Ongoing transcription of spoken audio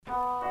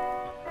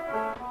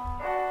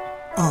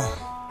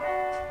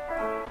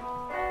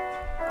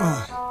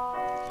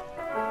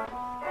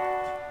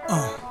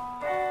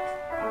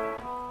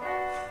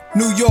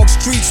New York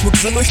streets with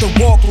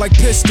to walk like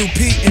Pistol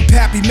Pete and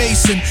Pappy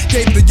Mason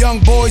gave the young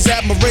boys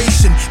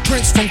admiration.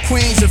 Prince from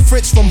Queens and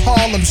Fritz from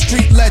Harlem,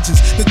 street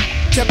legends that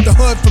kept the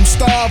hood from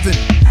starving.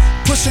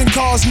 Pushing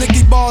cars,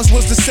 Nicky Barnes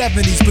was the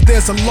 70s, but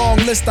there's a long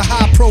list of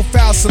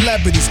high-profile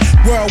celebrities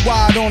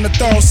worldwide on the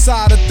thorough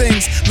side of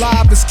things.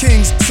 Live as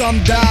kings,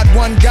 some died.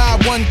 One guy,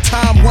 one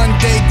time, one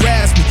day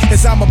grabs me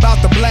as I'm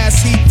about to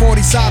blast heat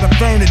 40 side of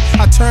Vernon.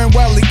 I turn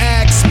well, he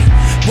asks me,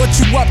 "What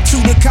you up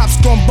to? The cops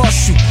gon'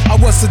 bust you." I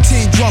was a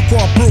teen drunk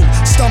or brew.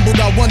 Stumbled,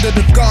 I wondered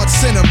if God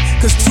sent him,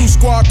 cause 2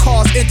 squad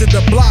cars entered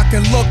the block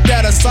and looked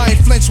at us. I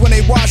ain't flinched when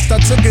they watched. I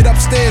took it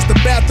upstairs, the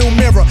bathroom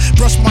mirror,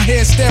 brushed my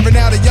hair staring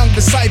at a young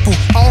disciple.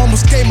 I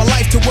almost gave my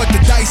life to what the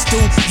dice do.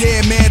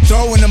 Yeah, man,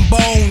 throwing them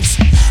bones,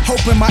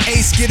 hoping my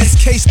ace get his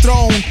case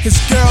thrown. His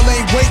girl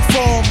ain't wait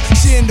for him,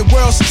 she in the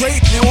world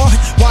straight. Now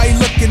why he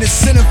looking at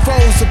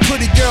centerfolds? A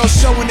pretty girl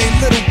showing they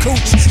little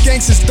cooch.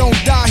 Gangsters don't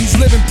die, he's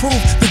living proof.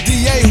 The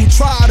DA who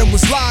tried him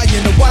was lying.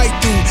 The white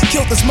dude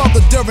killed his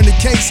mother during the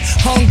case.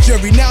 Hung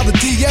jury, now the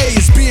DA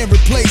is being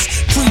replaced.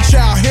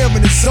 Pre-trial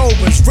hearing is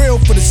over, it's real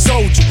for the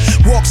soldier.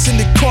 Walks in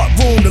the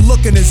courtroom, the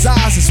look in his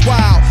eyes is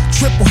wild.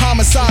 Triple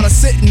homicide, I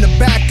sit in the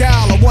back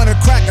aisle. I wanna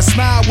crack a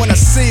smile when I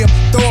see him.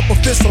 Throw up a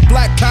fist for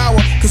black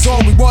power, cause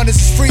all we want is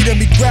freedom.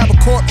 He grabbed a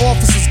court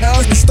officer's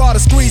hand and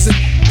started squeezing.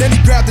 Then he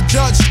grabbed the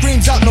judge,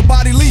 screams out,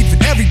 "Nobody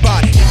leaving,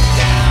 everybody." Get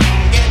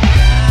down, get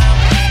down,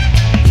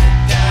 get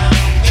down,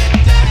 get down,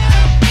 get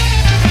down,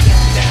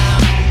 get down,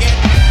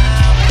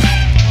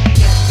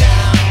 get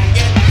down,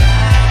 get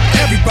down,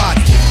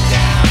 everybody. Get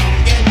down,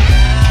 get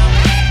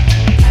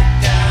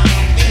down,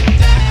 get down, get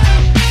down,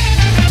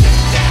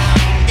 get down,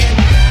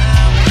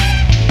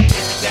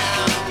 get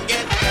down,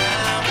 get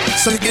down.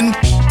 So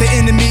the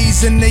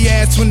enemies in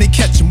their ass when they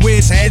catch them.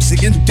 Where's heads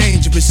again?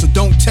 Dangerous, so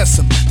don't test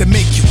them. They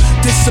make you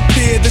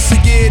disappear. This a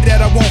year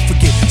that I won't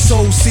forget.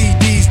 Sold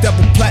CDs,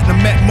 double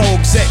platinum, met more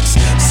execs.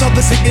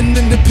 Southern's an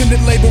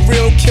independent label,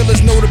 real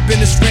killers. Know the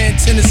business, ran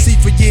Tennessee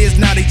for years,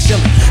 now they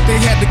chillin'. They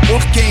had the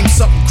book game,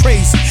 something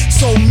crazy.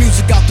 Sold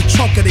music out the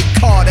trunk of their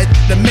car, that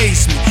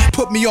amazed me.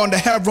 Put me on the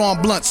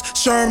heroin blunts,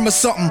 Sherm or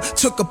something.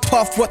 Took a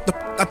puff, what the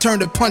I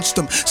turned and punched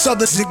them.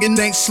 Southern's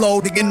ain't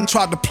slow, they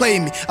tried to play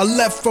me. I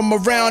left from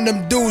around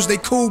them dudes, they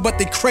cool but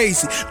they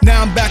crazy.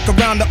 Now I'm back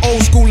around the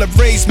old school that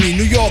raised me.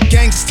 New York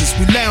gangsters,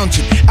 we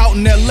lounging out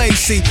in LA.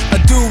 See, a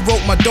dude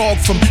wrote my dog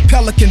from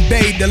Pelican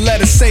Bay. The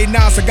letter say,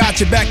 "Nas, I got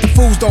your back, the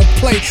fools don't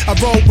play." I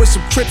rode with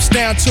some Crips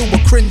down to a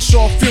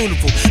Crenshaw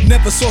funeral.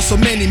 Never saw so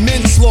many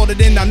men slaughtered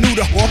and I knew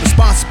the one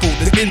responsible.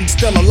 The end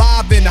still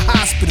alive in the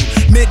hospital.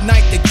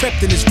 Midnight they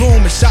crept in his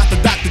room and shot the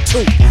doctor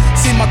too.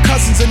 See my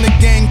cousins in the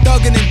gang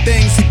thugging and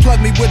things. He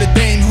plugged me with a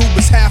dame who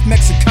was half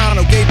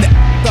Mexicano. Gave the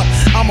up,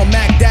 I'm a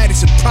Mac Daddy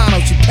Soprano.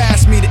 She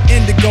passed me the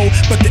indigo,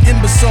 but the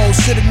imbecile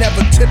should've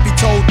never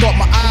tippy-toed. Thought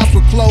my eyes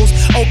were closed,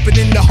 open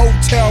in the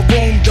hotel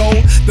room door.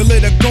 The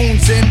little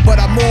goons in, but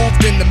I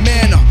moved in the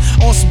manner.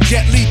 On some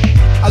Jet Li,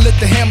 I let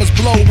the hammers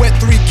blow. Wet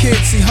 3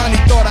 kids, see honey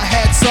thought I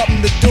had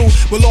something to do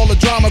with all the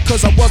drama,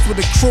 cause I was with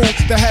a crew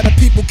that had a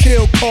people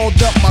killed. Called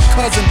up my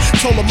cousin,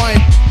 told him I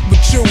ain't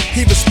with you.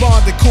 He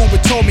responded cool,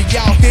 but told me,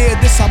 "Y'all here,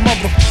 this our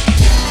mother."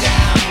 Get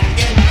down,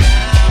 get down,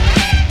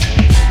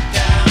 get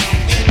down,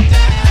 get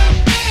down,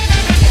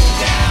 get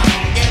down,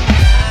 get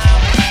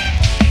down,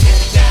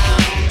 get down,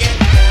 get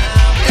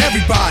down,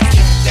 everybody.